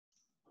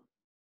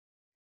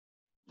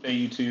Hey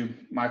YouTube,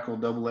 Michael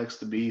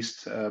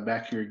Doublexthebeast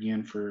back here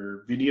again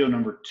for video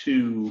number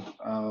 2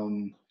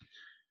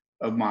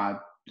 of my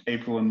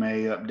April and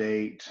May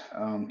update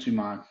to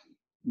my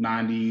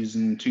 90s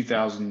and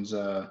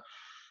 2000s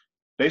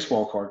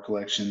baseball card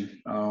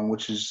collection,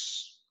 which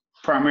is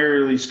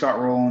primarily Scott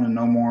Rolen and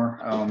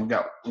Nomar. We've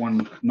got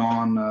one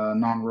non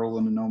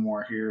Rolen and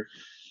Nomar here,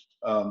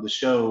 the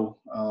show,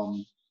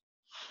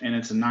 and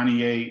it's a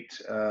 98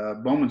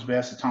 Bowman's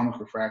Best Atomic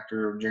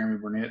Refractor of Jeremy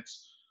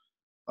Burnett's.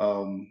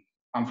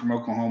 I'm from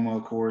Oklahoma,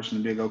 of course,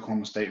 and a big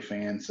Oklahoma State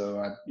fan.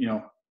 So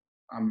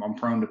I'm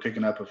prone to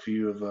picking up a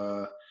few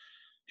of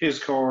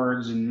his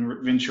cards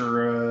and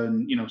Ventura,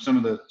 and some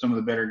of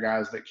the better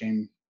guys that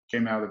came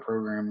out of the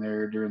program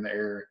there during the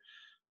era.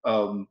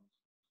 Um,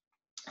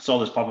 saw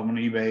this pop up on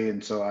eBay,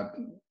 and so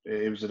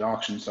it was at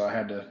auction, so I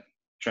had to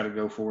try to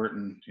go for it,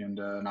 and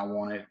I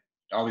won it.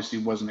 Obviously,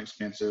 it wasn't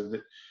expensive.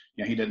 That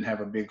he doesn't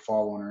have a big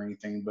following or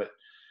anything, but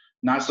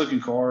nice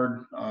looking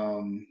card.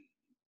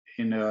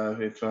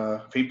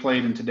 If he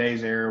played in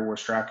today's era where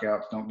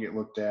strikeouts don't get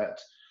looked at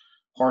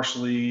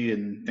harshly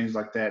and things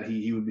like that,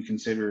 he would be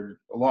considered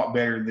a lot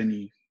better than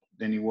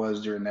he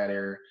was during that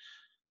era.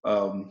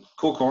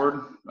 Cool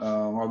card,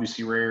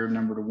 obviously rare,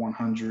 number to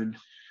 100,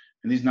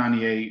 and these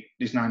 98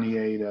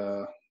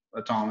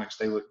 atomics,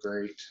 they look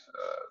great.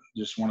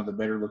 Just one of the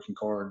better looking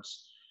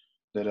cards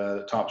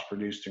that Topps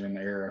produced during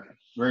the era.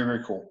 Very,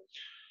 very cool.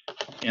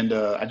 And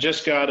I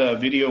just got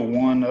video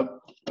 1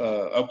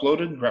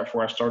 uploaded right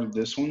before I started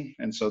this one,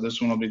 and so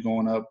this one will be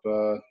going up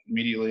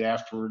immediately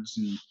afterwards,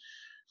 and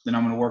then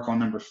I'm going to work on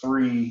number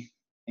 3,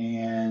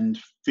 and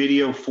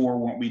video 4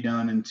 won't be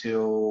done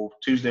until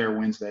Tuesday or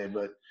Wednesday,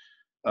 but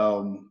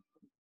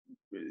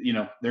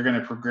they're going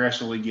to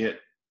progressively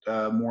get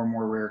more and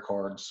more rare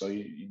cards, so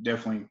you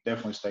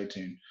definitely stay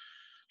tuned.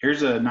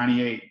 Here's a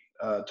 98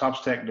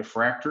 Topps Tech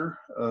Diffractor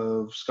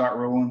of Scott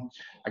Rolen.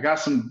 I got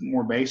some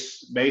more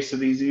base of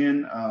these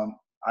in.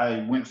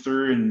 I went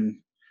through and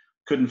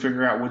couldn't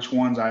figure out which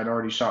ones I had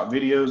already shot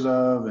videos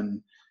of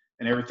and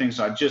everything.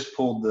 So I just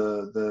pulled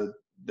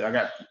I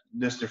got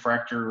this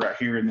diffractor right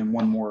here and then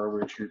one more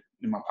over here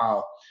in my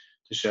pile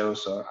to show.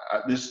 So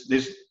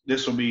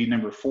this will be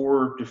number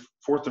fourth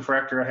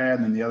diffractor I had,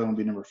 and then the other one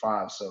will be number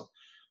 5. So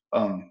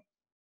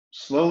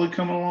slowly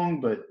coming along,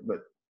 but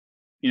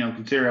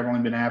consider I've only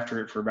been after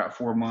it for about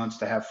 4 months.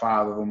 To have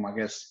 5 of them, I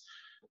guess,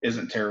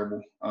 isn't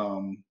terrible.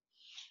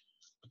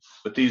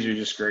 But these are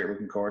just great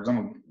looking cards. I'm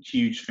a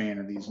huge fan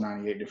of these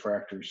 98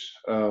 diffractors.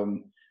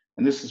 And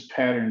this is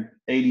pattern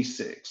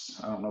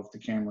 86. I don't know if the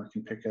camera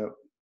can pick up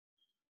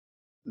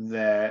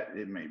that.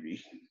 It may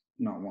be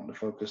not wanting to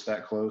focus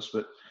that close,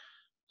 but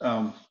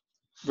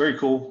very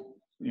cool.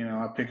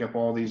 I pick up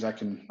all these I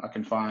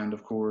can find,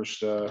 of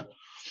course. And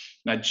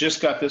I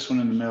just got this one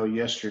in the mail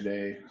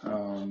yesterday.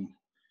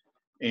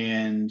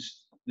 And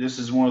this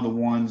is one of the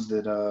ones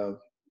that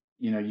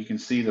you can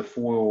see the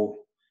foil,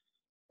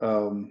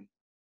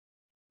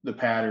 the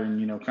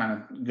pattern kind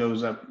of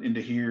goes up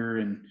into here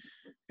and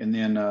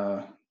then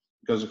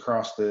goes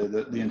across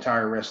the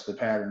entire rest of the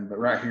pattern. But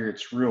right here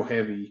it's real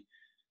heavy,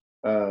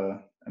 and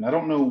I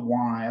don't know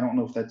why. I don't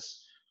know if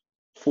that's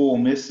full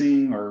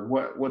missing or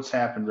what's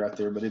happened right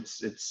there, but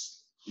it's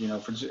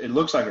it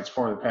looks like it's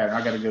part of the pattern.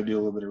 I got to go do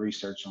a little bit of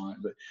research on it,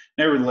 but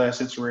nevertheless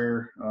it's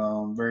rare,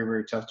 very,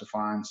 very tough to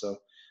find. So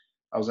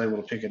I was able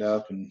to pick it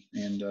up and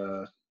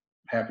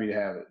happy to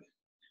have it.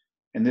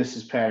 And this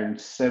is pattern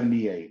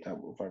 78, if I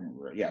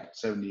remember right. Yeah,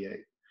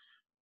 78.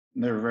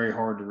 And they're very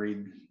hard to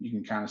read. You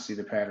can kind of see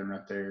the pattern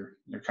right there.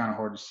 They're kind of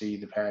hard to see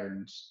the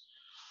patterns.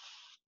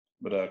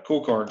 But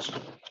cool cards.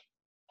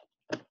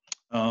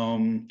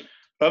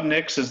 Up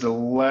next is the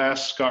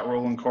last Scott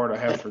Rolen card I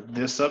have for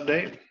this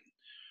update,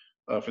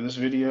 for this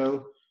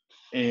video.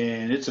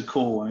 And it's a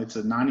cool one. It's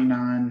a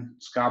 99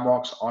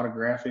 Skybox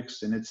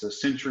Autographics, and it's a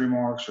Century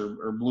Marks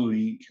or blue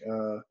ink.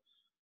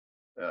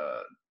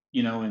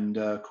 And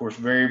of course,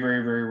 very,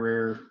 very, very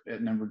rare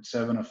at numbered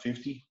 7 of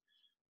 50.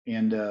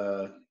 And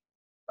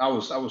I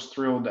was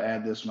thrilled to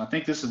add this one. I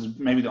think this is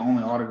maybe the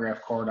only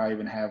autograph card I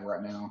even have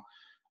right now.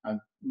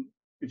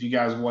 If you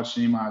guys watched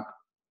any of my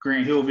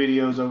Grant Hill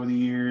videos over the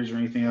years or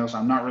anything else,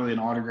 I'm not really an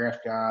autograph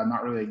guy. I'm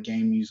not really a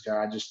game use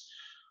guy.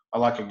 I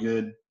like a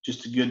good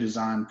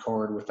design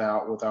card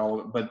without all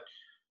of it. But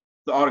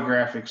the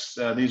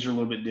autographics, these are a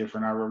little bit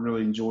different. I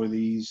really enjoy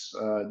these.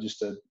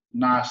 Just a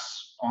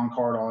nice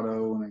on-card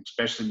auto, and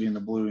especially being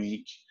the blue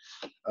ink,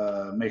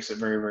 makes it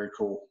very, very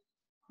cool.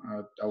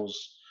 I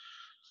was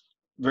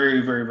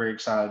very, very, very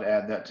excited to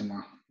add that to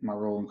my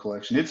Rolen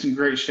collection. It's in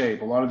great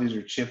shape. A lot of these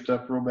are chipped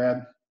up real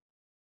bad,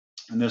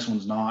 and this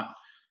one's not.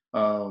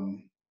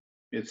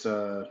 It's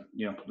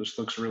this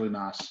looks really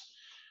nice.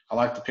 I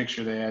like the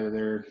picture they added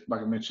there.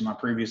 Like I mentioned in my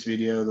previous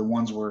video, the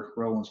ones where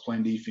Rolen's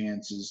playing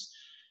defense is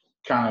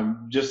kind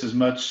of just as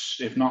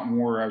much, if not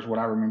more, as what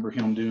I remember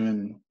him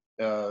doing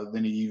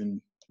than he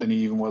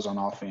even was on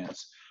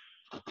offense.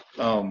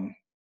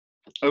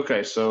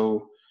 Okay,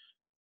 so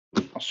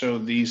I'll show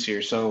these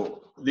here.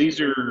 So these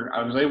are,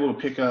 I was able to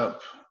pick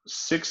up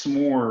 6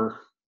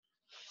 more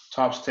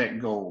Topps Tech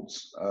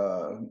Golds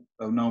of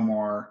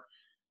Nomar.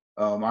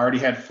 I already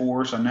had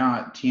 4, so I'm now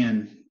at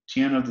 10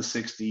 of the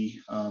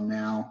 60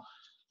 now.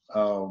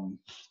 And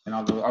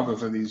I'll go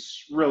through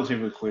these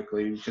relatively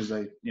quickly because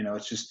they,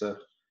 it's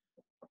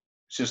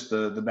just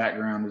the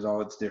background is all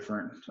that's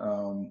different.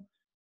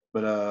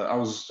 But I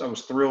was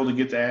thrilled to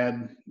get to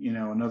add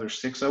another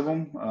 6 of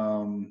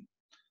them.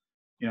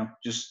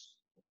 Just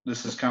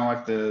this is kind of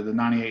like the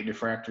 98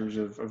 diffractors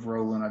of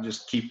Rolen. I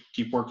just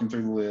keep working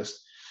through the list.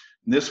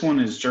 This one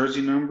is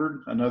jersey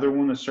numbered. Another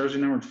one is jersey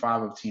numbered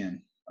 5 of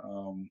 10.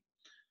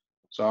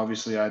 So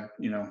obviously I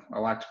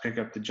like to pick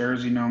up the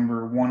jersey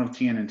number 1 of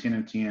 10 and 10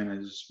 of 10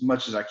 as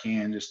much as I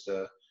can, just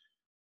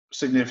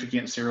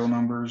significant serial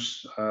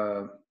numbers.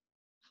 Very,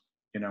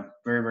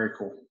 very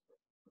cool.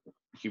 I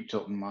keep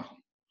tilting my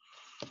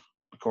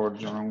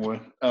cards the wrong way.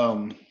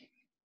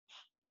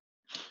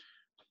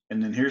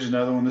 And then here's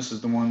another one. This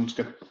is the one that's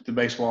got the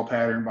baseball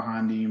pattern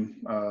behind him.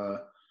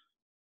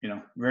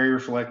 Very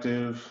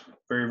reflective,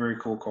 very, very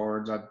cool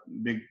cards. I'm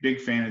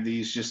big fan of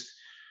these. Just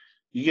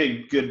you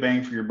get good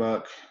bang for your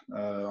buck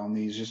on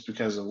these just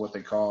because of what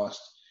they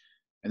cost.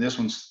 And this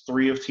one's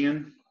 3 of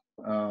 10.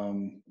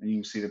 And you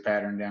can see the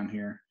pattern down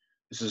here.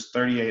 This is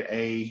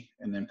 38A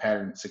and then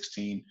pattern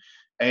 16.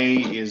 A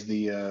is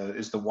the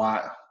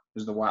white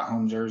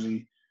home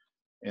jersey,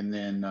 and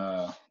then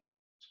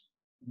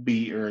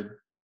B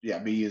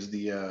is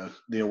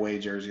the away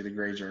jersey, the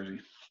gray jersey.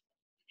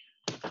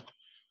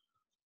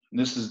 And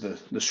this is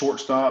the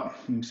shortstop.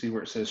 You can see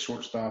where it says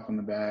shortstop in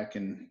the back,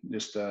 and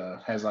just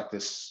has like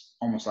this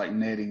almost like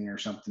netting or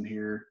something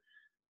here.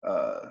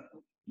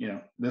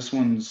 This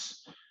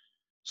one's,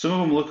 some of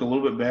them look a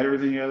little bit better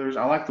than the others.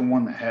 I like the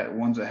ones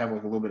that have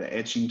like a little bit of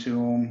etching to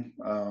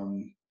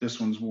them. This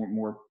one's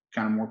more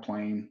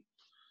plain.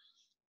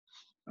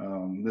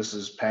 This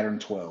is pattern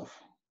 12,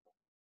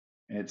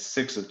 and it's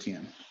 6 of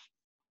 10.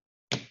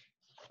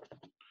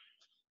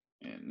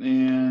 And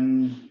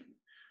then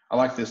I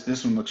like this.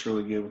 This one looks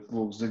really good with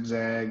little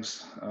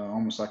zigzags,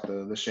 almost like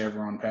the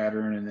chevron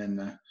pattern, and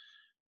then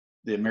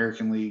the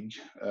American League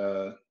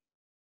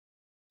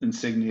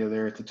insignia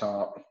there at the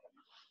top.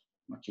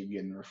 I keep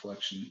getting the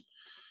reflection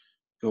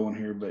going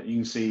here, but you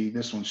can see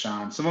this one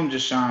shines. Some of them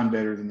just shine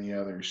better than the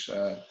others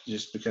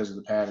just because of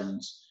the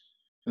patterns.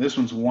 And this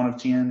one's 1 of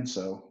 10,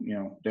 so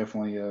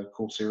definitely a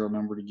cool serial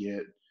number to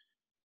get.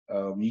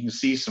 You can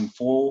see some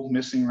foil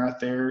missing right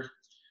there,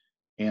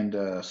 and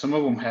some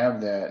of them have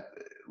that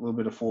a little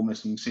bit of foil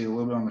missing. You can see a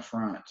little bit on the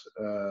front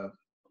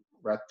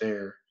right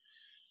there,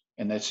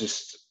 and that's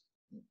just,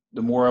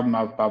 the more of them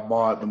I've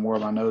bought, the more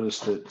I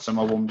noticed that some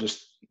of them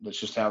that's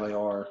just how they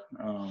are.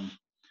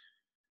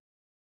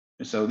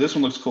 And so this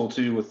one looks cool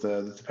too with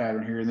the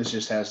pattern here, and this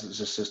just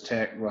says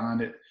Tech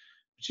behind it.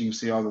 But you can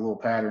see all the little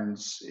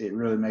patterns. It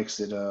really makes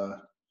it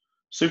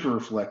super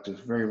reflective.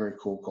 Very, very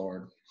cool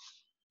card.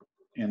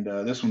 And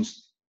this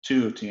one's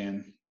 2 of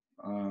 10.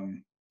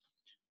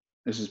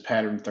 This is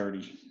pattern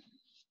 30.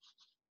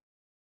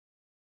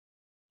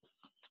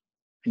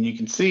 And you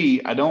can see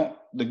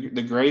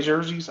the gray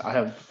jerseys,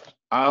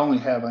 I only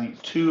have, I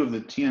think, 2 of the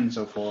 10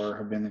 so far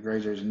have been the gray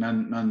jerseys,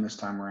 none this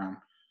time around.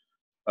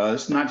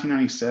 This is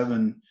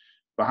 1997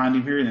 behind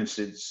him here, and this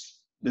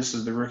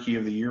is the Rookie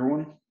of the Year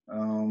one.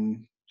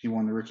 He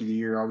won the Rookie of the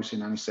Year, obviously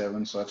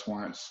 97, so that's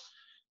why it's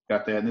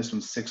got that. And this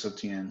one's 6 of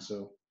 10,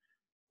 so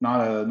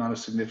not a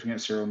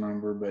significant serial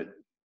number, but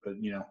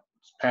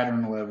it's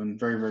pattern 11.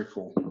 Very, very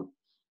cool.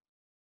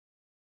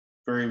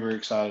 Very, very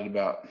excited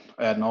about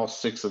adding all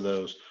 6 of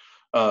those.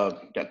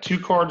 Got 2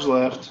 cards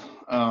left.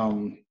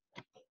 I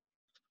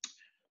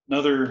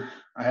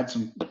had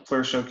some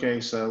Flair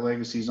Showcase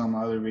legacies on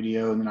my other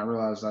video, and then I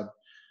realized I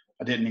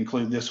didn't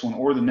include this one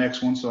or the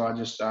next one, so I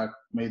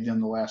made them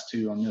the last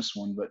 2 on this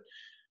one. But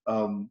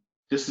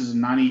this is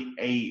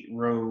 98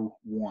 row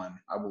 1,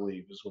 I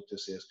believe, is what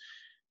this is.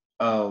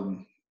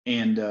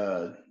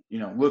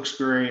 Looks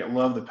great. I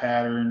love the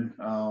pattern.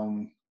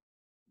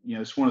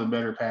 It's one of the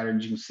better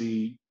patterns. You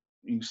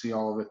can see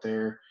all of it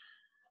there.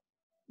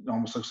 It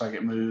almost looks like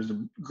it moves. A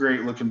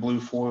great looking blue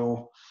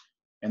foil,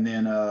 and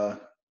then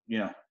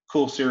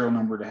cool serial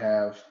number to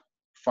have,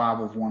 5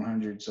 of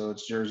 100. So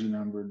it's jersey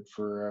numbered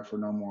for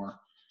Nomar.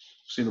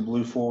 See the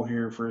blue foil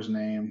here for his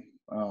name.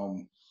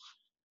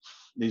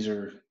 These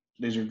are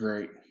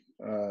great.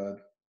 You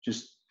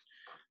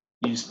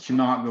just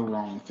cannot go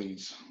wrong with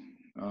these.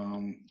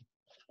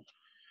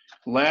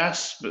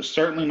 Last but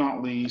certainly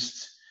not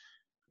least,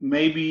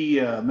 maybe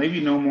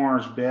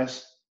Nomar's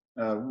best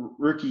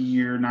rookie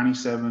year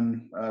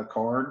 97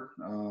 card,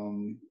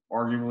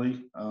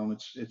 arguably.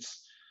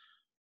 It's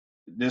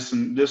this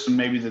and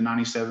maybe the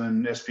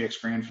 97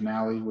 SPX Grand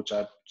Finale, which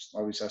I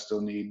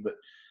still need, but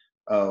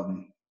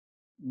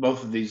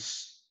both of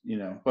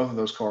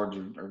those cards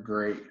are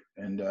great.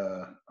 And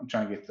I'm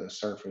trying to get the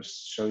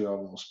surface, show you all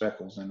the little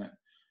speckles in it.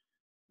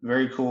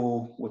 Very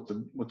cool with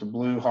the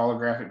blue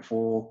holographic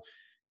foil.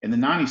 And the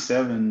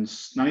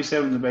 97s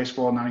in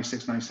baseball,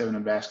 96, 97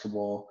 in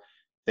basketball,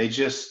 they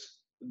just,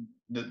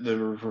 the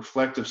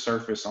reflective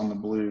surface on the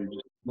blue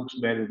just looks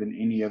better than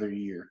any other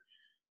year.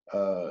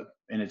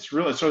 And it's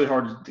really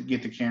hard to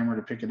get the camera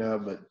to pick it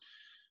up, but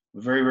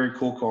very, very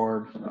cool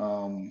card.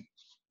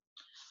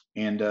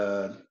 And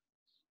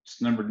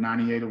it's numbered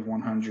 98 of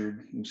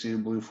 100. You can see the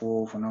blue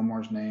foil for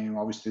Nomar's name,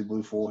 obviously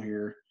blue foil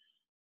here,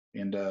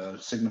 and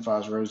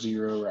signifies row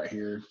 0 right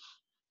here.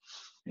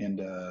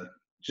 And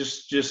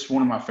just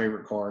one of my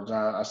favorite cards.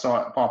 I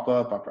saw it pop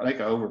up. I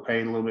think I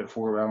overpaid a little bit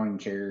for it, but I don't even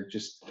care.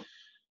 Just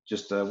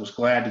was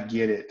glad to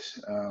get it.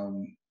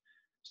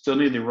 Still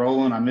need the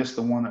Rolen. I missed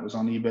the one that was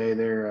on eBay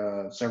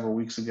there several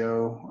weeks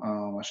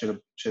ago. I should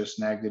have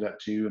snagged it up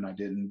too, and I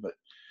didn't. But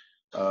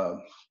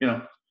you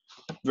know,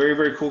 very,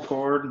 very cool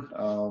card.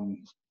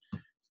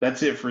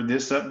 That's it for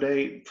this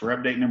update, for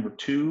update number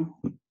 2.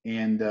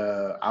 And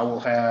I will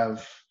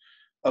have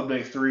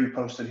update 3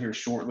 posted here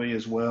shortly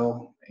as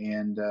well.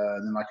 And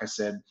then, like I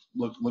said,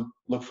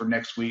 look for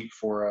next week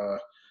for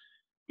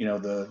you know,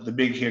 the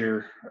big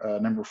hitter,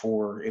 number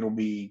 4. It'll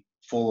be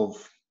full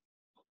of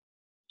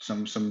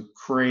some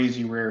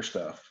crazy rare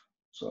stuff.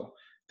 So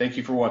thank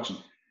you for watching.